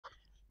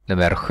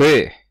Nummer 7.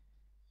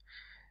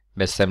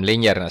 Bestäm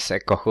linjernas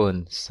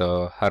ekvation,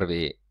 så har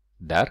vi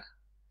där.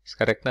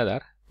 Ska räkna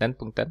där, den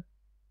punkten.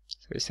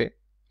 Ska vi se,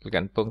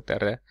 vilken punkt är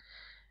det?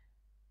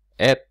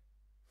 1,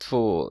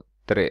 2,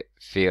 3,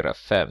 4,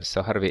 5.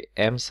 Så har vi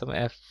m som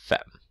är 5.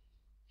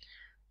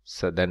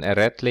 Så den är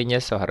rätt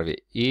linje, så har vi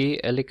y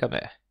är lika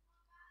med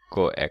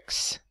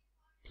kx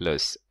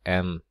plus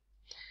m.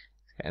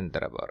 Ska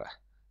ändra bara.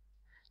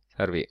 Så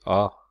har vi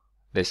a.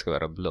 Det ska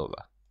vara blå,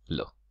 va?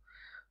 Blå.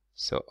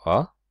 Så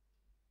a.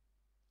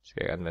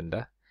 Ska jag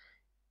använda.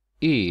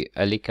 Y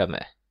är lika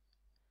med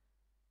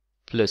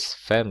plus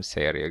 5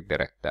 säger jag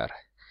direkt där.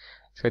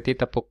 Ska vi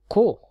titta på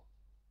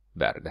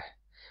k-värde.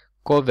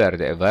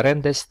 K-värde är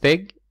varenda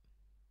steg.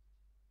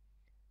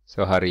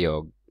 Så har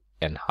jag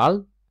en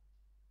halv.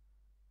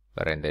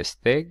 Varenda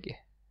steg.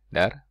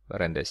 Där.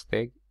 Varenda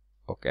steg.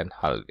 Och en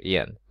halv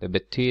igen. Det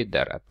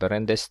betyder att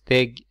varenda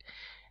steg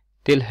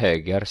till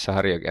höger så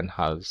har jag en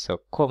halv. Så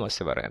k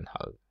måste vara en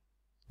halv.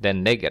 Det är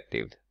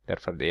negativ.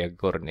 Därför det jag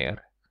går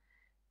ner.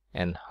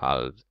 En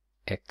halv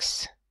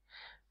x.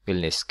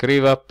 Vill ni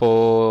skriva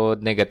på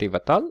negativa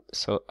tal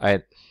så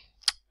är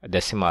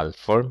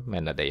decimalform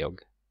menade jag.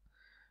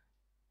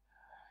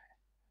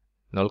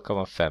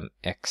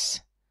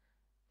 0,5x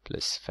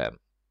plus 5.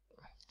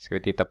 Ska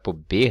vi titta på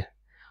b.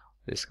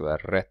 Det ska vara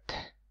rätt.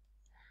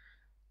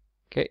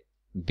 Okej,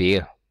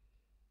 b.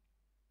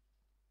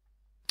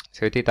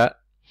 Ska vi titta.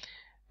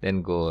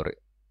 Den går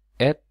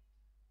 1,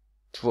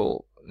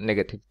 2,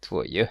 negativ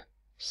 2 ju.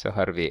 Så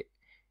har vi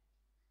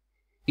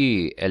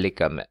y är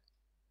lika med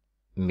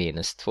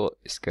minus 2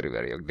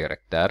 skriver jag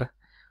direkt där.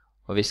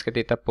 Och vi ska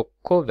titta på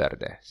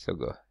k-värde. Så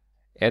gå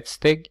ett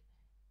steg,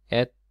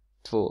 1,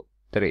 2,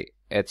 3.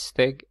 Ett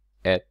steg,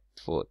 1,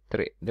 2,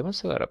 3. Det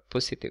måste vara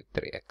positiv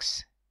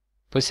 3x.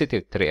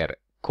 Positiv 3 är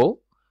k.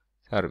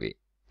 Så har vi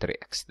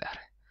 3x där.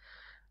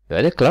 Då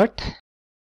är det klart.